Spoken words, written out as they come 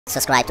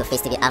subscribe to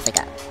Facetv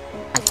Africa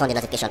and turn the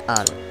notification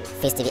on.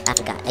 Facetv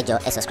Africa,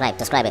 subscribe,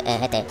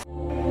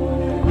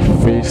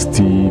 Face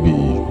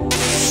TV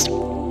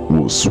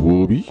was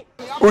Swoby.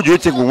 Who do you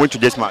think will win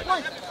today's match?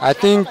 I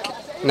think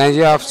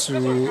Nigeria have to.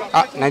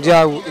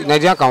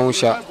 Nigeria can win.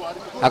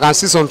 I can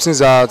see some things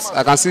that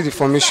I can see the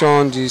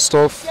formation, the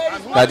stuff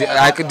that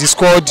the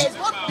squad,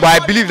 but I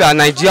believe that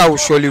Nigeria will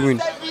surely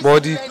win.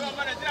 But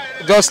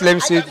just let me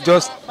say, they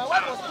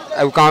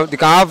can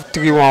have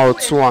 3-1 or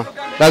 2-1.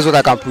 That's what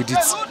I can predict.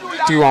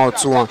 3-1 or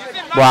 2-1.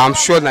 But I'm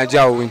sure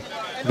Nigeria will win.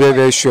 Very,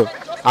 very sure.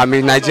 I'm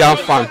a Nigerian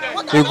fan.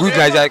 A good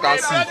Nigeria, I can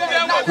see.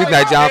 Good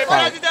Nigerian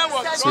fan.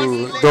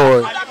 So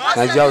don't worry.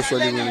 Nigeria will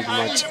surely win the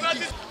match.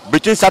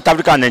 Between South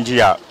Africa and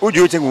Nigeria, who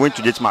do you think will win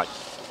today's match?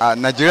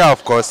 Nigeria,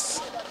 of course.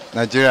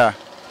 Nigeria.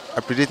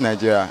 I predict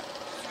Nigeria.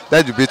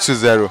 That will be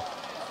 2-0.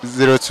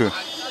 0-2.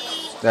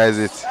 That is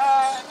it.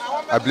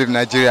 I believe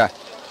Nigeria.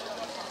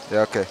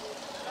 Yeah, okay.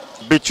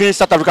 Between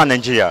South Africa and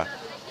Nigeria,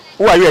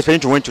 who are you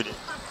expecting to win today?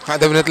 I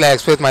definitely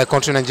expect my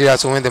country, Nigeria,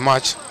 to win the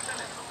match.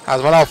 As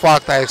a matter of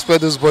fact, I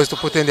expect those boys to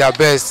put in their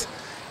best.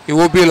 It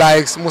will be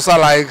like Musa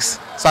likes,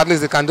 so at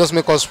least they can just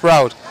make us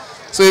proud.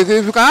 So if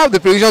you can have the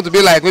prediction to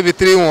be like maybe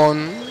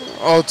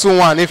 3-1 or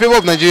 2-1 in favor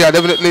of Nigeria,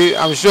 definitely,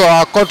 I'm sure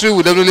our country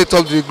will definitely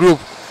top the group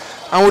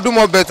and will do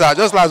more better,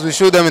 just as we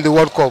showed them in the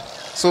World Cup.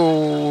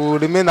 So we'll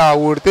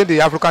retain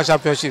the African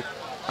Championship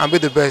and be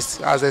the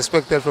best as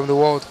expected from the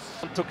world.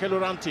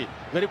 Tokeloranti,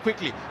 very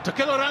quickly.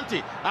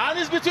 Tokeloranti, and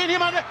it's between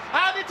him and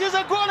it is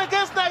a goal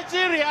against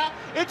Nigeria.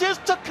 It is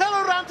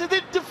Tokeloranti.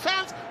 The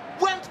defense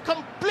went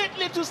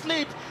completely to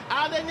sleep,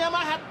 and Enyama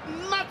had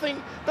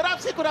nothing.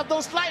 Perhaps he could have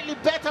done slightly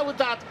better with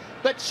that.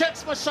 But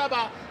Shakes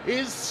Mashaba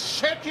is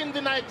shaking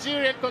the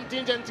Nigerian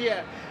contingent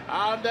here,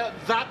 and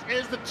that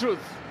is the truth.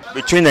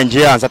 Between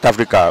Nigeria and South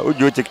Africa, who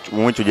do you think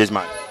will win today's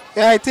match?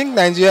 Yeah, I think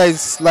Nigeria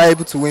is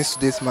liable to win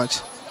today's match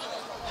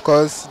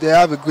because they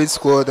have a great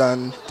squad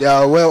and they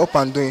are well up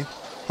and doing.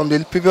 From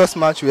the previous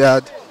match we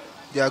had,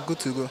 they are good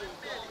to go.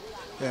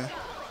 Yeah.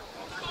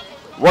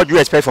 What do you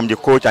expect from the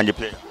coach and the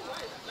player?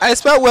 I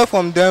expect well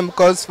from them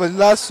because for the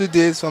last 2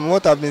 days, from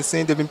what I've been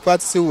seeing, they've been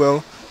practicing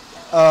well.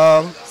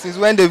 Since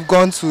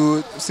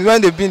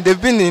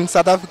they've been in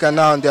South Africa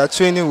now and they are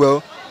training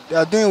well. They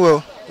are doing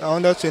well. They are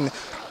under training.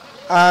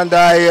 And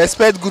I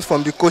expect good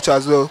from the coach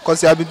as well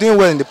because he has been doing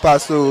well in the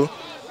past, so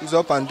he's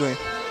up and doing.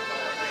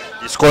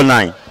 The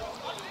scoreline?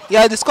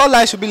 Yeah, the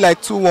scoreline should be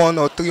like 2-1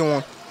 or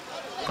 3-1.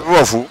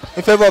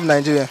 In favor of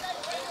Nigeria.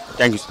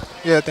 Thank you, sir.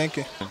 Yeah, thank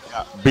you.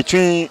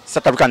 Between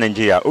South Africa and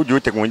Nigeria, who do you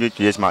think will win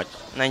today's match?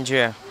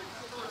 Nigeria.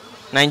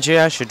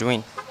 Nigeria should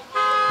win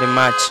the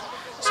match.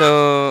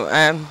 So,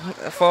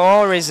 for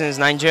all reasons,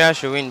 Nigeria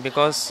should win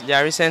because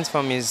their recent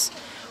form is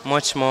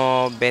much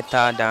more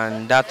better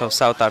than that of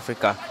South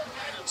Africa.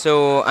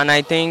 So, and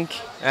I think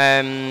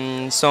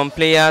some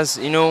players,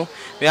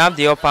 we have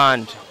the upper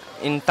hand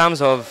in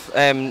terms of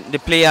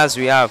the players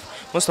we have.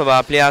 Most of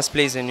our players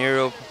plays in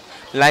Europe,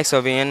 likes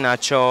of Ian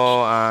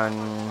Nacho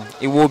and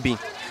Iwobi.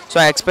 So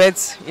I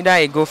expect either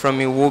a goal from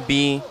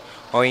Iwobi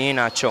or Ian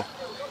Nacho.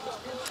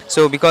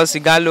 So because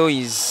Igalo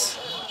is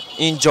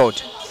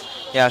injured,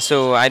 yeah,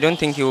 so I don't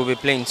think he will be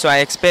playing. So I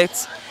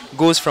expect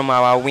goals from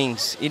our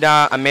wings,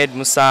 either Ahmed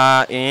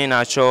Musa, Ian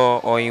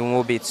Nacho or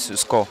Iwobi to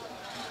score.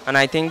 And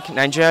I think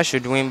Nigeria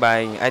should win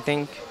by,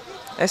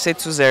 let's say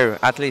 2-0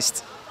 at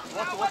least.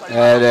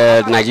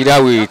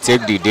 Nigeria will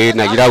take the day,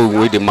 Nigeria will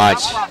win the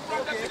match.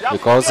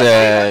 Because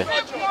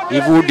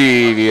even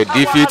the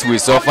defeat we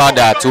suffered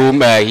at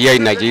home here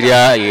in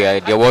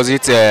Nigeria, there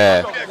wasn't,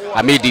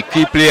 the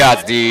key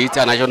players, the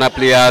international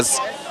players,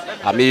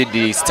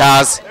 the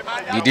stars,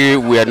 they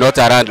were not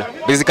around.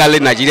 Basically,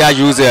 Nigeria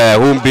use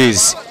home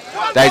base.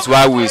 That's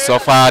why we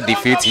suffer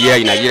defeat here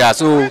in Nigeria.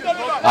 So,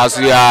 as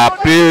we are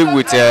playing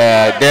with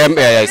them,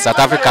 South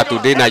Africa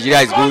today,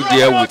 Nigeria is going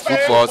there with full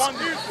force.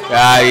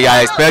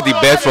 I expect the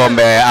best from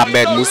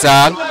Ahmed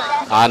Musa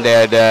and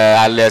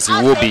Alex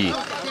Iwobi.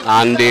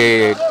 And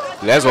the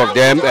rest of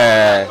them,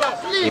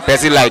 a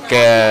person like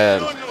the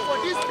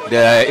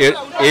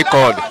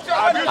A-Code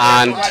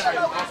and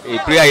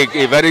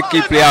a very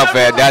key player of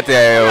that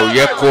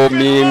Yeko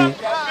Min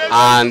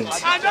and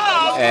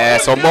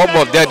some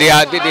of them, they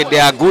are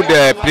good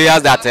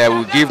players that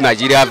will give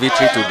Nigeria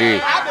victory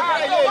today.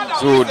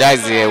 So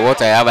that's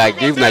what I have. I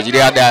give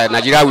Nigeria I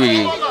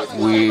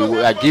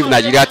give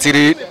Nigeria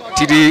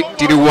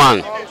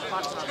 3-1.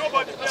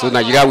 So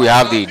Nigeria will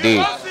have the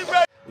day.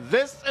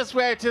 This is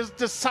where it is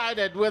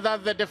decided whether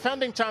the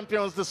defending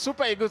champions, the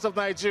Super Eagles of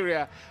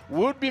Nigeria,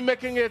 would be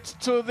making it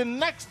to the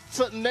next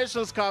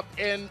Nations Cup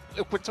in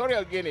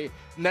Equatorial Guinea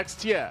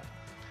next year.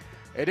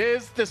 It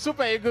is the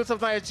Super Eagles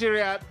of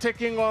Nigeria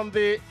taking on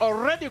the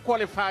already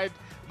qualified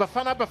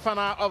Bafana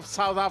Bafana of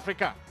South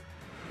Africa.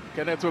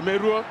 Kenneth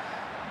Omeruo,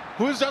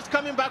 who's just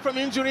coming back from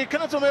injury.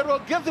 Kenneth Omeruo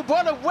gave the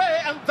ball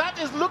away, and that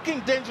is looking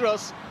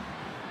dangerous.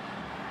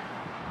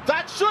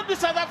 That should be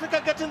South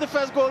Africa getting the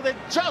first goal. They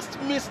just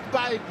missed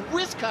by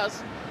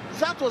whiskers.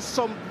 That was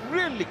some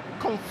really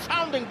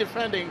confounding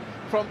defending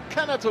from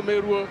Kenneth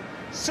Omeruo.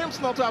 Seems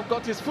not to have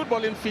got his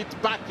footballing feet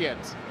back yet.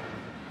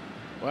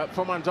 Well,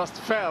 Foreman just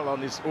fell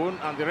on his own,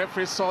 and the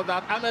referee saw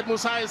that. Ahmed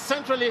Musa is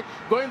centrally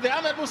going there.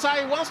 Ahmed Musa,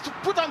 he wants to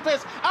put on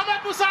pace.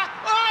 Ahmed Musa,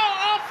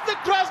 oh, off the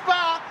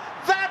crossbar.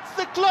 That's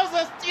the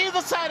closest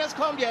either side has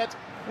come yet.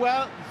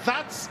 Well,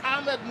 that's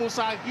Ahmed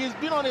Musa. He's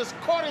been on a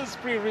scoring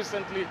spree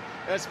recently,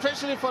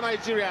 especially for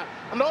Nigeria,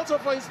 and also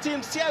for his team,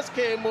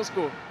 CSKA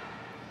Moscow.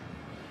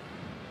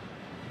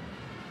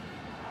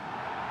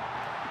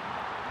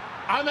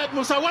 Ahmed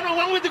Musa,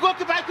 one-on-one with the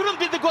goalkeeper. He couldn't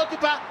beat the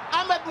goalkeeper.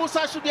 Ahmed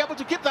Musa should be able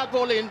to keep that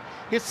ball in.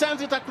 He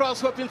sends it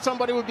across, hoping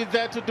somebody will be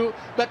there to do.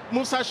 But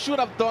Musa should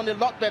have done a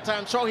lot better.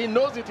 I'm sure he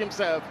knows it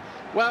himself.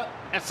 Well,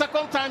 a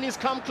second time he's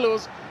come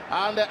close,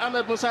 and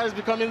Ahmed Musa is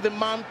becoming the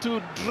man to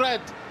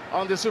dread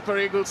on the Super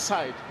Eagles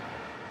side.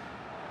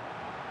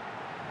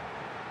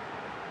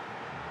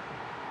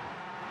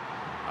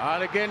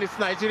 And again, it's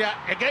Nigeria.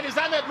 Again, it's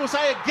Ahmed Musa.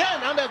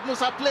 Again, Ahmed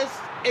Musa plays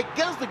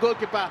against the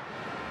goalkeeper.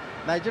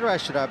 Nigeria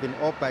should have been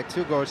up by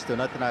 2-0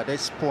 at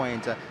this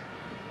point.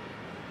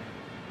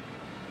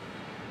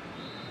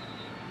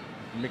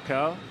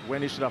 Mikel,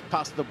 when he should have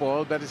passed the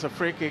ball, that is a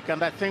free kick.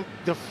 And I think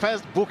the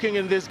first booking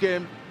in this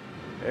game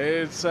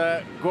is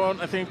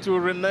gone, I think, to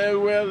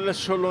Renéwel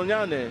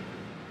Sholonyane.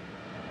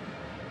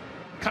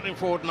 Coming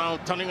forward now,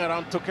 turning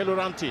around Tokelo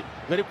Ranti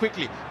very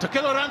quickly.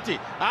 Tokelo Ranti,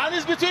 and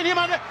it's between him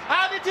and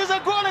it is a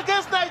goal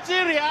against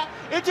Nigeria.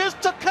 It is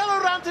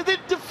Tokelo Ranti. The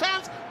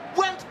defense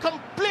went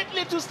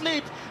completely to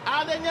sleep,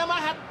 and Enyama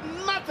had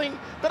nothing.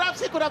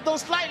 Perhaps he could have done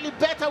slightly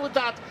better with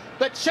that,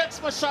 but Sheks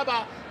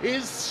Mashaba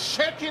is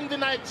shaking the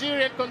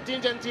Nigerian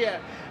contingent here,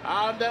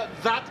 and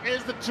that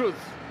is the truth.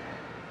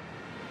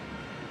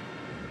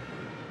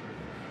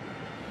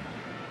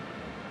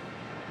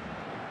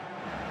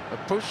 A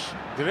push,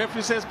 the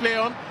referee says play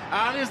on,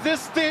 and is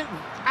this the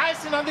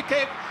icing on the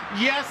cake?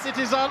 Yes, it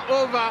is all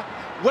over.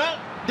 Well,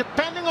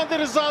 depending on the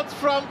results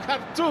from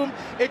Khartoum,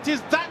 it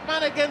is that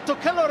man again,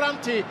 Tokelo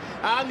Ranti,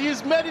 and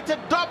he's made it a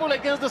double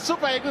against the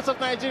Super Eagles of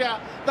Nigeria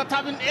that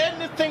have been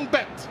anything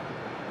but.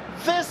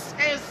 This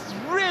is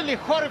really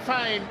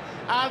horrifying,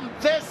 and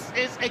this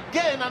is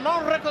again an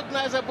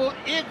unrecognizable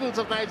Eagles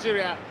of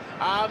Nigeria,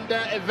 and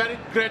a very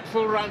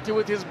grateful Ranti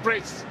with his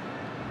brace.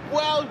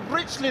 Well,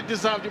 richly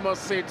deserved, you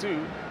must say,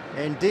 too.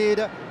 Indeed,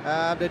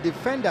 the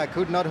defender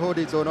could not hold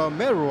his own.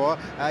 Mero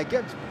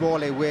gave the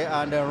ball away,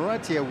 and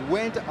Ranti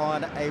went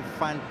on a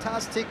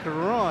fantastic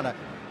run.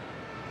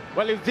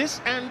 Well, if this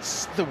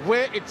ends the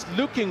way it's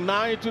looking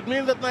now, it would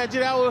mean that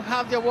Nigeria will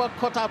have their work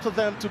cut out of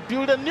them to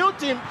build a new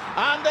team.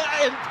 And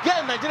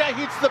again, Nigeria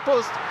hits the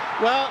post.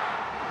 Well,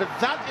 but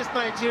that is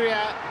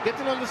Nigeria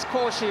getting on the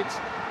score sheet,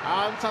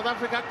 and South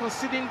Africa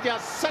conceding their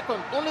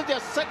second, only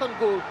their second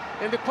goal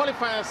in the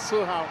qualifiers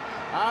somehow.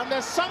 And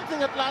there's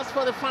something at last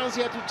for the fans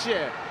here to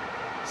cheer.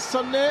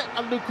 Sone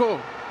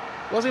Aluko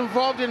was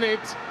involved in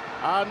it,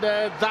 and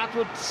that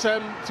would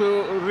seem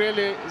to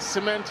really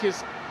cement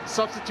his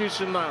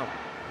substitution now.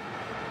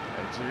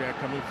 Nigeria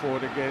coming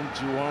forward again.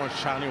 Juwon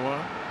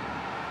Shaniwa.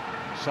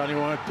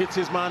 Shaniwa pits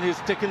his man, he's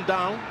taken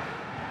down.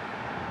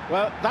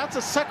 Well, that's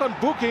a second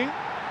booking,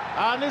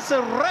 and it's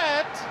a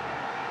red.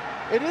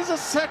 It is a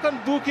second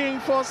booking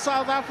for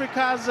South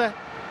Africa's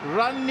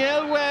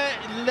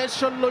Renéwel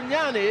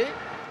Sholonyane.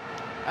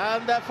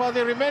 And for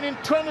the remaining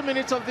 20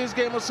 minutes of this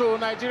game or so,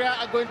 Nigeria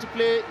are going to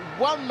play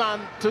one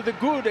man to the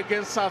good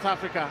against South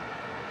Africa.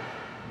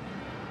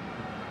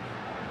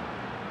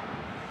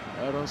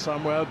 Aaron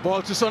Samuel,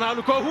 ball to Son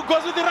Aluko, who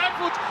goes with the right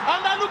foot,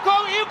 and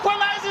Aluko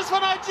equalizes for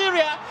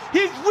Nigeria.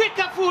 His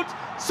weaker foot,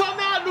 Son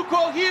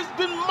Aluko, he's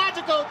been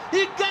magical.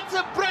 He gets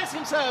a brace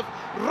himself.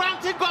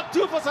 Ranti got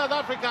 2 for South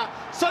Africa.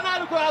 Son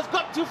Aluko has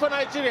got 2 for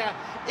Nigeria.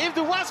 If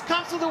the worst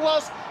comes to the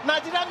worst,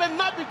 Nigeria may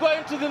not be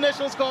going to the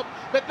Nations Cup,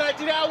 but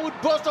Nigeria would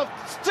boast of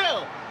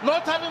still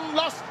not having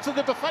lost to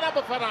the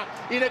Bafana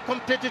in a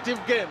competitive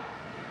game.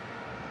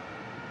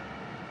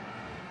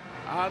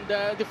 And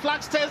the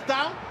flag stays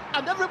down,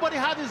 and everybody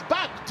had his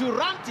back to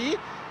Ranti.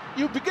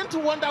 You begin to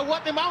wonder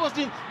what the man was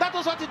doing. That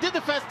was what he did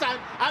the first time,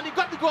 and he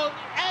got the goal.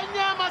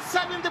 Enyama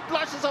serving the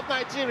blushes of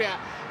Nigeria.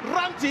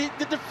 Ranti,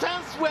 the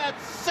defense were at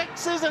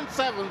 6s and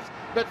 7s,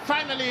 but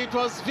finally it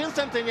was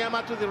Vincent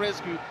Enyama to the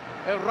rescue.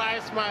 A wry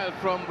smile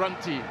from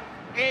Ranti.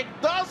 It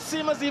does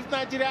seem as if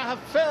Nigeria have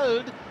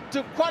failed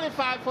to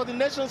qualify for the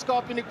Nations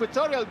Cup in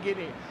Equatorial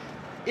Guinea.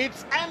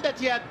 It's ended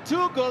here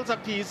 2 goals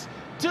apiece.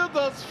 2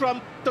 goals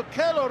from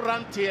Tokelo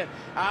Ranti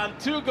and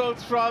 2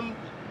 goals from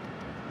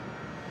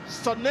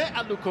Sone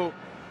Aluko.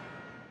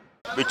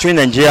 Between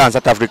Nigeria and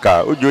South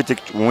Africa, who do you think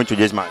will win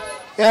today's match?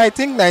 Yeah, I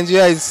think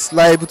Nigeria is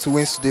liable to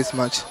win today's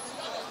match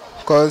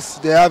because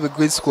they have a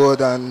great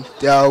squad and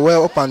they are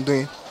well up and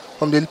doing.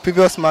 From the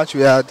previous match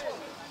we had,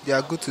 they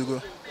are good to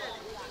go.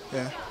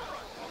 Yeah.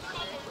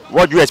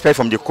 What do you expect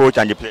from the coach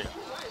and the player?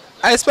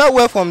 I expect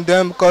well from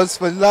them because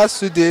for the last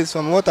 2 days,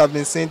 from what I've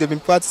been seeing, they've been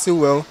practicing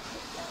well.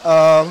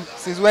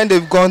 Since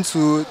they've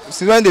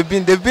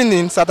been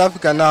in South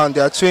Africa now, and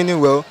they are training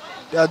well.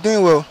 They are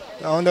doing well.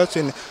 They are under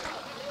training,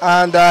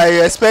 and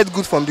I expect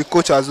good from the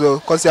coach as well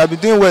because they have been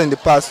doing well in the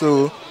past.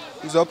 So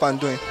he's up and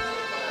doing.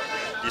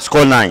 The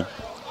scoreline?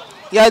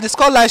 Yeah, the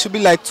scoreline should be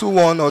like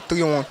 2-1 or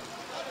 3-1.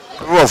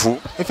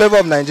 In favor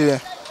of Nigeria.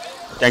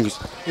 Thank you.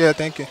 Yeah,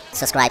 thank you.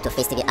 Subscribe to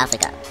Face TV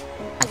Africa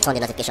and turn the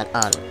notification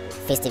on.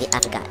 Face TV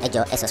Africa,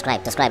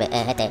 subscribe,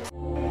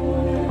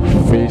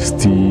 Face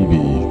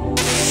TV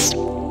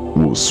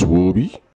was Swoby.